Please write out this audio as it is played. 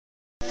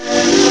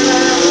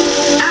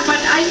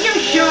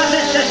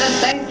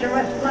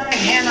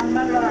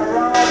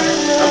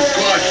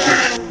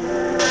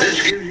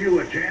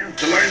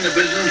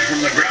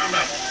from the ground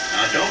up.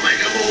 Now don't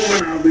make a move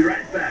and I'll be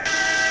right back.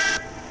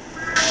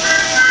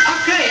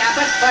 Okay,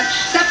 Abbott, but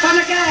step on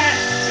the gas.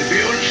 If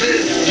you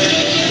insist.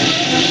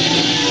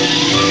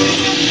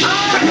 Oh,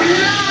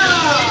 no!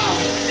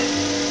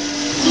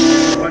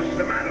 What's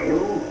the matter,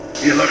 Lou?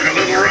 You look a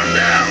little run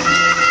down.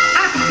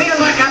 I feel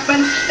like I've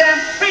been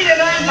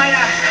stampeded on by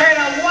a herd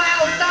of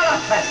wild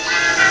elephants.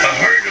 A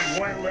herd of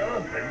wild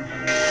elephants?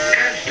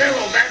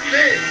 Costello, that's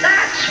it.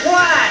 That's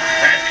what?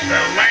 That's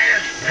the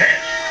last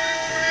pest.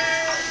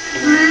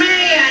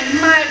 Me and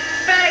my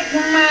big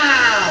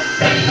mouth.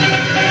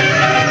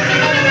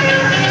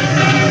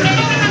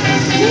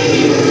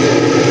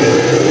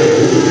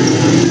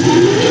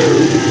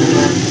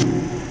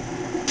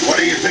 What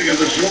do you think of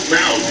the slope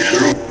now,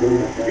 General?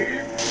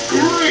 It's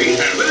great,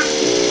 Abbott.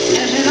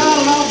 Is it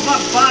all over,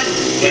 bud?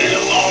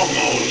 Well,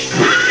 almost.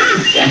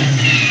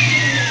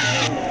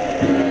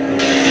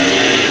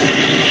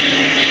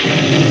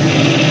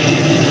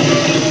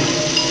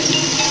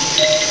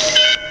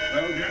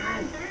 Well,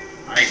 General,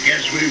 I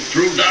guess we've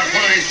proved our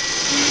point.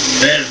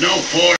 There's no force.